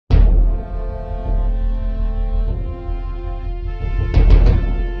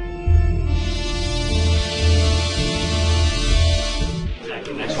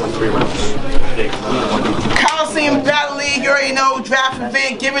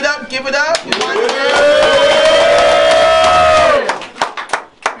man. Give it up, give it up. You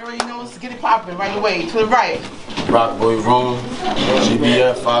already know, let's get it popping right away. To the right. RockBoy Room,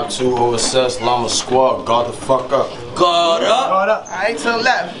 GBF 52 OSS, Llama Squad, guard the fuck up. Guard up. Alright, to the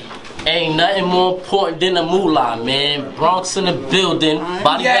left. Ain't nothing more important than the Mulaa, man. Bronx in the building,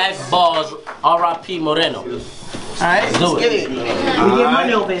 body bag bars, R.I.P. Moreno. Alright, let's get it. We get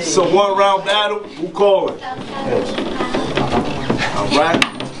money over here. So 1 round battle, who call it? Alright.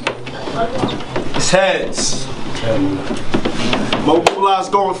 It's heads. Mulaa's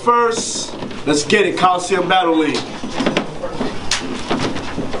going first. Let's get it, Colosseum Battle League.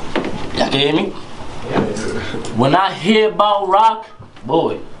 Y'all can hear me? When I hear about rock,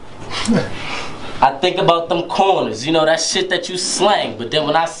 boy, I think about them corners, you know, that shit that you slang. But then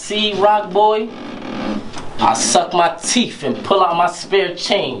when I see RockBoy, I suck my teeth and pull out my spare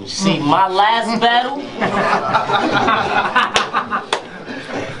change. See, my last battle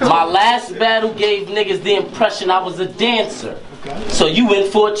gave niggas the impression I was a dancer. So you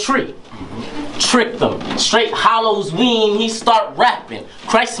in for a treat. Tricked them. Straight hollows wean, he start rapping.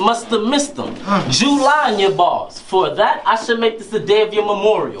 Christ must have missed them. July in your bars. For that, I should make this the day of your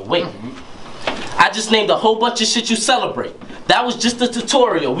memorial. Wait. I just named a whole bunch of shit you celebrate. That was just a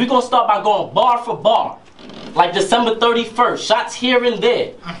tutorial. We're gonna start by going bar for bar. Like December 31st, shots here and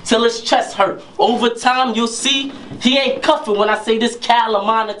there, till his chest hurt. Over time, you'll see, he ain't cuffing when I say this Cal of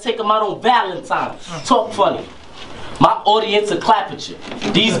mine to take him out on Valentine's. Talk funny. My audience will clap at you.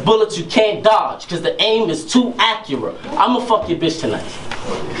 These bullets you can't dodge, cause the aim is too accurate. I'ma fuck your bitch tonight.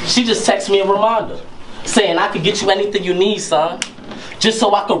 She just texted me a reminder, saying I could get you anything you need, son. Just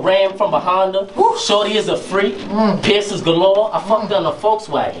so I could ram from behind her. Shorty is a freak. Pierces galore. I fucked her in a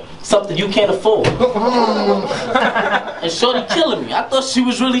Volkswagen. Something you can't afford. And Shorty killing me. I thought she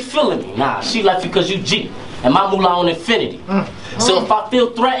was really feeling me. Nah, she left you cause you G. And my Mulaa on infinity. So if I feel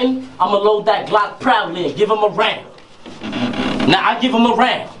threatened, I'ma load that Glock proudly and give him a round. Now I give him a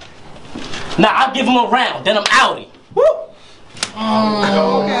round. Then I'm outie. Woo!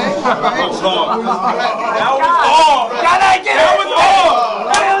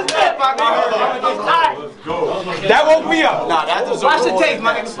 That woke me up. Nah, that doesn't. Watch the tape,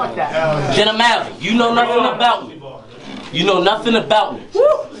 my nigga. Fuck that. Then I'm outie. You know nothing about me. You know nothing about me.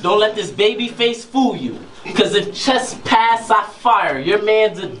 Don't let this baby face fool you. Cause if chest pass, I fire. Your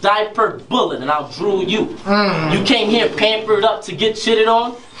man's a diaper bullet and I'll drool you. You came here pampered up to get shitted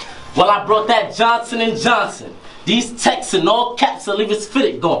on? Well, I brought that Johnson & Johnson. These texts in all caps will leave his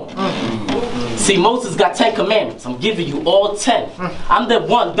fitted gone. See, Moses got 10 commandments. I'm giving you all 10. I'm the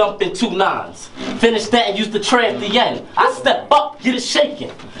one dumping 2 nines. Finish that and use the tray at the end. I step up, get it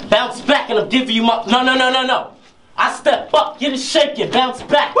shaking. Bounce back and I'm giving you my... No. I step up, get it shaking, bounce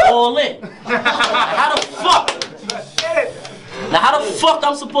back, all in. How the fuck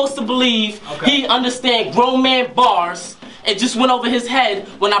I'm supposed to believe he understand grown man bars? It just went over his head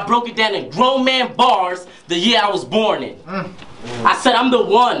when I broke it down in grown man bars the year I was born in. I said I'm the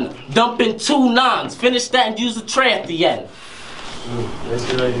one dumping 2 nines. Finish that and use the tray at the end. There you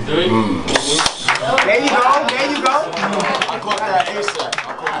go. I caught that ASAP.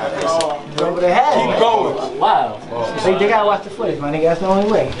 Over the head. Keep going. Wow. They gotta watch the footage, my nigga. That's the only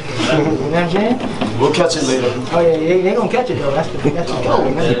way. You know what I'm saying? We'll catch it later. Oh yeah, they gonna catch it though. That's the goal,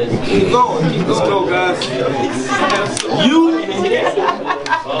 man. Keep going. Let's go, guys.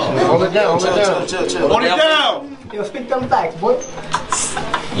 Hold it down. Chill. Hold it down. Yo, speak them facts, boy.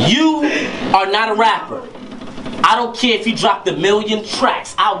 You are not a rapper. I don't care if you dropped 1 million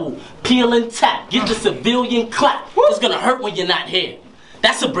tracks. I will peel and tap. Get the civilian clap. It's gonna hurt when you're not here.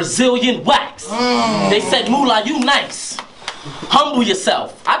 That's a Brazilian wax. They said, Mulaa, you nice. Humble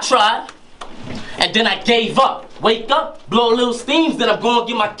yourself. I tried. And then I gave up. Wake up, blow a little steams, then I'm gonna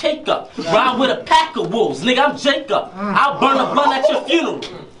get my cake up. Ride with a pack of wolves. Nigga, I'm Jacob. I'll burn a blunt at your funeral.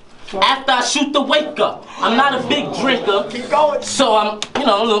 After I shoot the wake up. I'm not a big drinker. So I'm,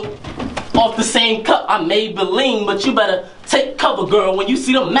 off the same cup. I Maybelline, but you better take cover, girl. When you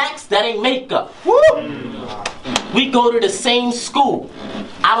see the max, that ain't makeup. We go to the same school.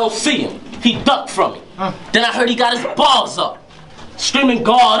 I don't see him. He ducked from me. Then I heard he got his balls up. Screaming,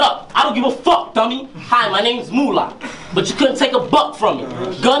 guard up. I don't give a fuck, dummy. Hi, my name's Mulaa. But you couldn't take a buck from me.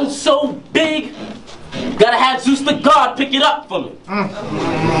 Gun so big, gotta have Zeus the God pick it up for me.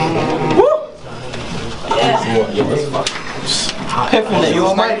 Woo! Yeah. You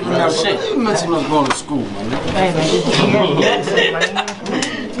almighty remember shit. You mentioned us going to school, man.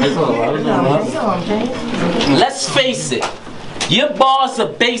 Let's face it, your bars are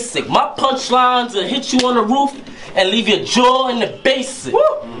basic. My punchlines will hit you on the roof and leave your jaw in the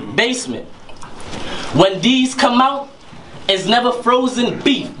basement. When these come out, is never frozen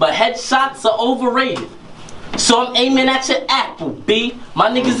beef, but headshots are overrated. So I'm aiming at your apple, B. My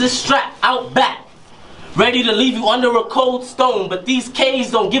niggas is strapped out back, ready to leave you under a cold stone, but these K's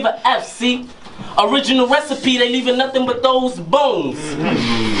don't give a F, see? Original recipe, they leaving nothing but those bones.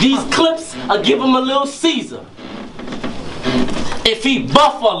 These clips, I give him a little Caesar. If he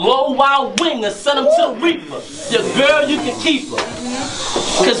buff a low wild wing, or send him to the Reaper. Your girl, you can keep her.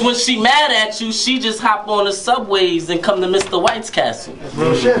 Cause when she mad at you, she just hop on the subways and come to Mr. White's castle. That's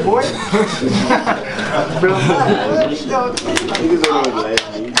real shit, boy. Real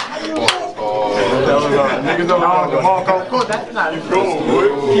Niggas on the Marco. Cool, that's not cool, boy.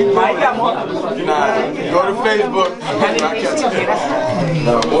 Go to Facebook.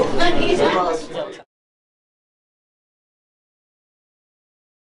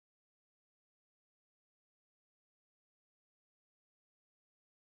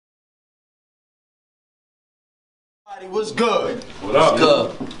 What's good? What up?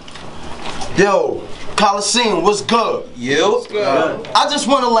 Good. Yo, Colosseum, what's good? You? Good. I just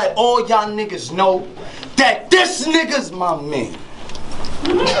want to let all y'all niggas know that this nigga's my man.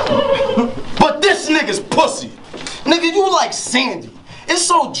 But this nigga's pussy. Nigga, you like Sandy. It's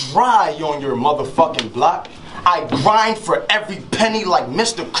so dry on your motherfucking block. I grind for every penny like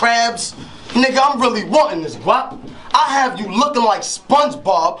Mr. Krabs. Nigga, I'm really wanting this guap. I have you looking like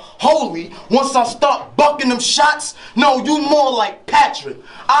SpongeBob, holy, once I start bucking them shots. No, you more like Patrick.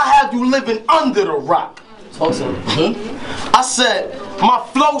 I have you living under the rock. I said, my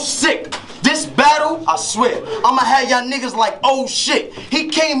flow sick. This battle, I swear, I'ma have y'all niggas like, oh shit. He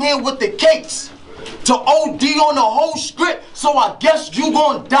came here with the cakes to OD on the whole script, so I guess you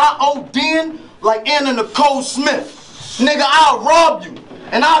gon' die ODing like Anna Nicole Smith. Nigga, I'll rob you.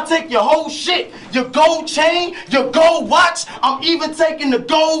 And I'll take your whole shit, your gold chain, your gold watch. I'm even taking the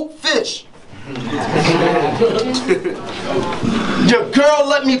goldfish. Your girl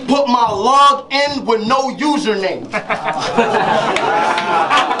let me put my log in with no username.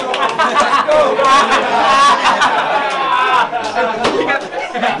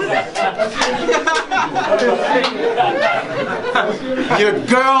 Your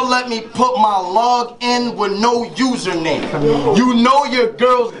girl let me put my log in with no username. You know your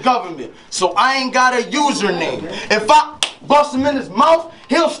girl's government, so I ain't got a username. If I bust him in his mouth,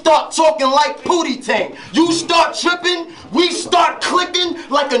 he'll start talking like Pootie Tang. You start tripping, we start clicking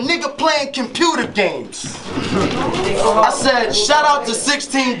like a nigga playing computer games. I said, shout out to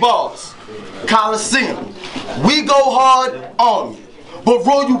 16 Bars, Colosseum. We go hard on me. But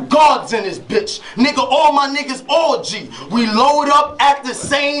Royal Guards in this bitch. Nigga, all my niggas all G. We load up at the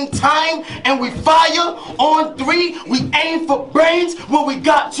same time and we fire on 3. We aim for brains when we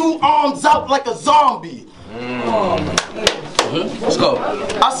got 2 arms out like a zombie. Let's go.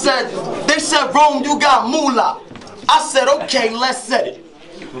 I said, they said, Rome, you got Mulaa. I said, okay, let's set it.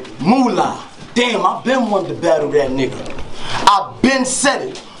 Mulaa. Damn, I been wanting to battle that nigga. I been said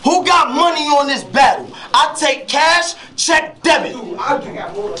it. Who got money on this battle? I take cash, check, debit.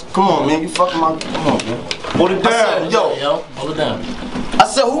 Come on, man. You fucking my... Come on, man. Hold it down. Yo, hold it down. I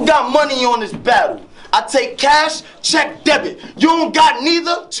said, who got money on this battle? I take cash, check, debit. You don't got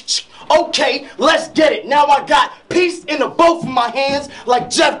neither? Okay, let's get it. Now I got peace in the both of my hands like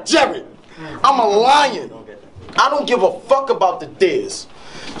Jeff Jarrett. I'm a lion. I don't give a fuck about the dares.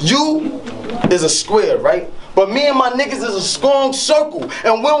 You is a square, right? But me and my niggas is a strong circle,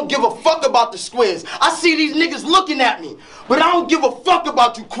 and we don't give a fuck about the squares. I see these niggas looking at me, but I don't give a fuck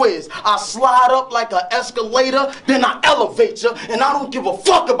about you queers. I slide up like an escalator, then I elevate you, and I don't give a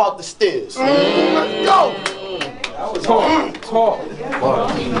fuck about the stairs. Let's go. Talk.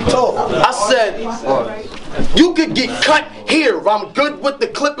 I said, you could get cut here. I'm good with the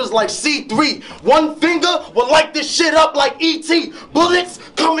clippers like C3. One finger will light this shit up like E.T. Bullets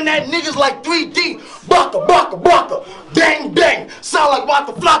coming at niggas like 3D. Baka, baka, baka. Bang, bang. Sound like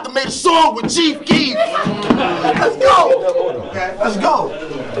Waka Flocka made a song with Chief Keef. Let's go. Let's go.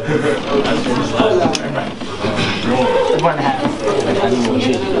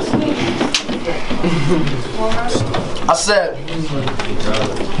 I said,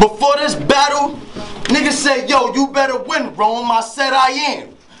 before this battle, niggas said, yo, you better win, Rome. I said I am.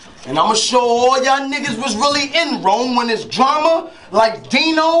 And I'ma show all y'all niggas was really in Rome when it's drama. Like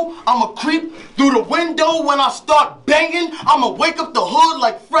Dino, I'ma creep through the window. When I start banging, I'ma wake up the hood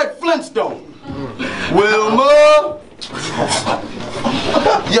like Fred Flintstone. Wilma.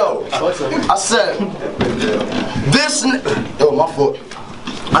 Yo, I said, yo, my foot.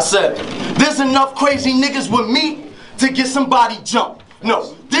 I said, there's enough crazy niggas with me to get somebody jumped.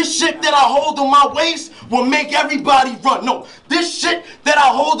 No, this shit that I hold on my waist will make everybody run. No, this shit that I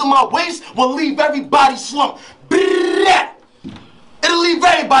hold on my waist will leave everybody slumped.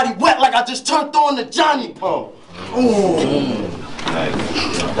 everybody wet like I just turned on the Johnny Pump. Ooh.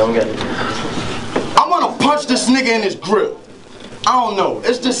 Don't get it. I wanna punch this nigga in his grill. I don't know,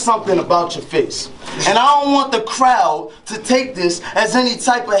 it's just something about your face. And I don't want the crowd to take this as any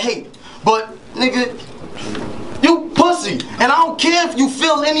type of hate. But, nigga, you pussy. And I don't care if you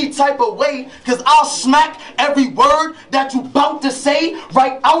feel any type of way, cause I'll smack every word that you bout to say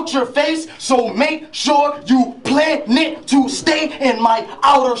right out your face. So make sure you plan it to stay in my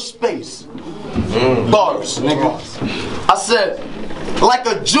outer space. Bars, nigga. I said, like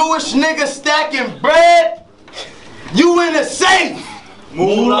a Jewish nigga stacking bread, you in a safe.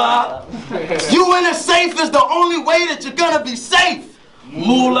 Mulaa. You in a safe is the only way that you're gonna be safe.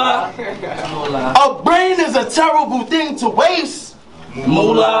 Mulaa. A brain is a terrible thing to waste.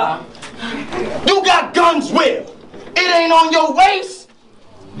 Mulaa. You got guns where? It ain't on your waist.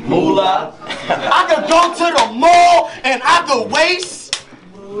 Mulaa. I could go to the mall and I could waste.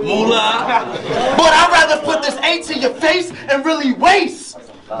 Mulaa. But I'd rather put this A to your face and really waste.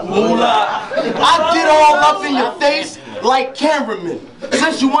 Mulaa. I get all up in your face like cameraman.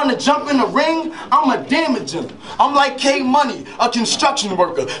 Since you want to jump in the ring, I'ma damage him. I'm like K Money, a construction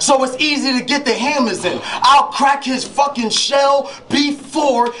worker, so it's easy to get the hammers in. I'll crack his fucking shell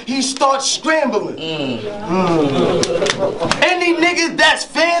before he starts scrambling. Any nigga that's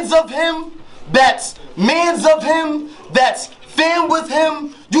fans of him, that's mans of him, that's fan with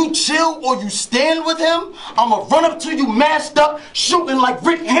him, you chill or you stand with him, I'ma run up to you masked up, shooting like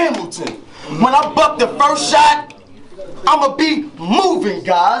Rick Hamilton. When I buck the first shot, I'ma be moving,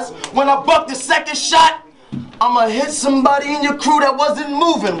 guys. When I buck the second shot, I'ma hit somebody in your crew that wasn't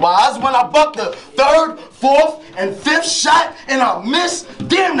moving, wise. When I buck the third, fourth, and fifth shot, and I miss,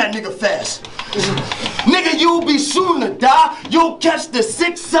 damn that nigga fast. Nigga, you'll be soon to die. You'll catch the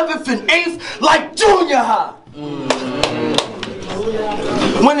 6th, 7th, and 8th like junior high.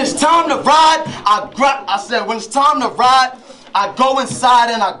 When it's time to ride, when it's time to ride, I go inside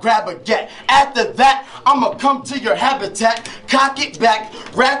and I grab a gat. After that, I'ma come to your habitat, cock it back,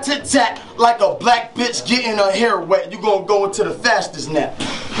 rat-tat-tat, like a black bitch getting her hair wet. You gonna go into the fastest nap.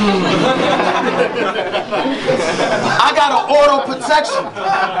 I got an auto protection.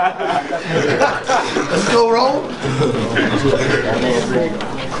 Let's go, roll.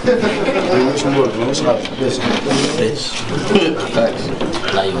 Bitch.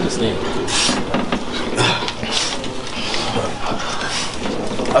 Now you understand.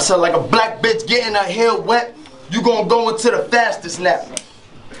 I said like a black bitch getting her hair wet, you gonna go into the fastest nap.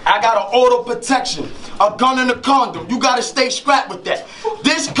 I got an auto protection, a gun and a condom. You gotta stay strapped with that.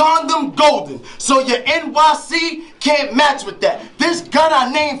 This condom golden, so your NYC can't match with that. This gun I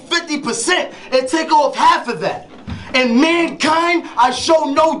named 50%, it take off half of that. And mankind, I show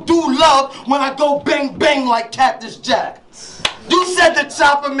no due love when I go bang bang like Cactus Jack. You said the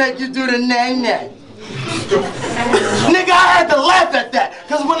chopper make you do the nang nang. Nigga, I had to laugh at that,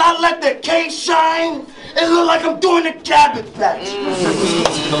 cause when I let the K shine, it looked like I'm doing the Cabbage Patch.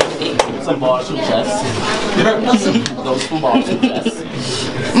 Some bars from chest. Those some bars from chest.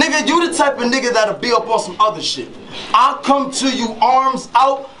 Nigga, you the type of nigga that'll be up on some other shit. I'll come to you arms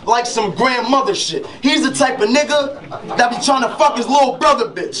out like some grandmother shit. He's the type of nigga that be trying to fuck his little brother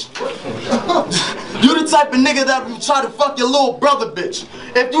bitch. You the type of nigga that be trying to fuck your little brother bitch.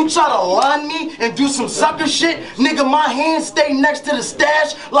 If you try to line me and do some sucker shit, nigga, my hands stay next to the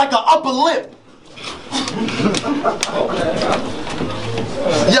stash like an upper lip.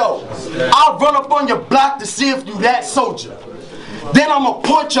 Yo, I'll run up on your block to see if you that soldier. Then I'ma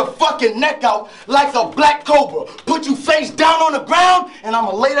point your fucking neck out like a black cobra. Put you face down on the ground, and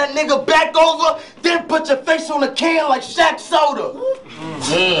I'ma lay that nigga back over, then put your face on the can like Shaq Soda.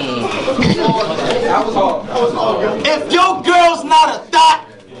 If your girl's not a thought,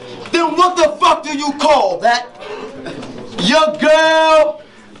 then what the fuck do you call that? Your girl,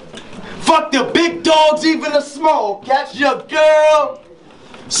 fuck the big dogs, even the small cats. Your girl,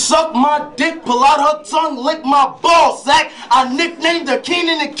 suck my dick, pull out her tongue, lick my ball sack. I nicknamed her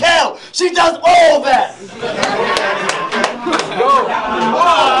Keenan and Kel. She does all that.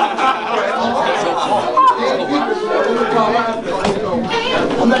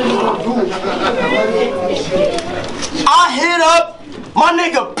 I hit up my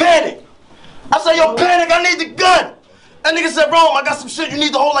nigga Panic. I said, yo, Panic, I need the gun. That nigga said, Rome, I got some shit you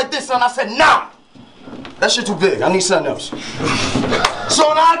need to hold like this, son. I said, nah. That shit too big. I need something else. So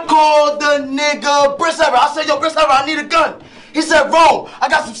when I called the nigga Briss Ever, I said, yo, Briss Ever, I need a gun. He said, Rome, I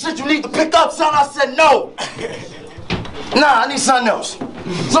got some shit you need to pick up, son. I said, no. Nah, I need something else.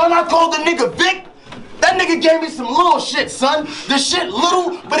 So when I called the nigga Vic, that nigga gave me some little shit, son. The shit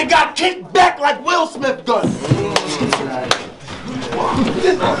little, but it got kicked back like Will Smith gun.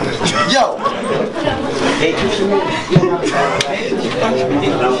 Yo.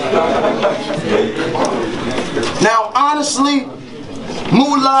 Now, honestly,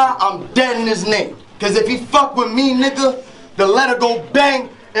 Mulaa, I'm dead in his name. Cause if he fuck with me, nigga, the letter go bang.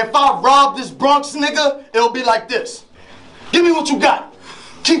 If I rob this Bronx nigga, it'll be like this. Give me what you got.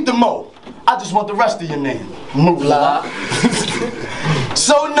 Keep the mo. I just want the rest of your name. Mulaa.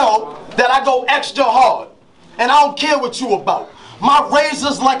 So know that I go extra hard. And I don't care what you about. My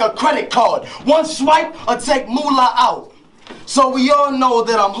razor's like a credit card. One swipe or take Mulaa out. So we all know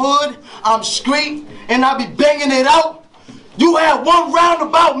that I'm hood, I'm street, and I be banging it out. You had one round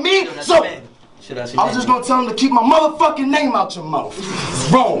about me, so I was just gonna tell him to keep my motherfucking name out your mouth.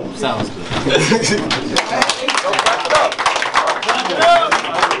 Rome. Sounds good.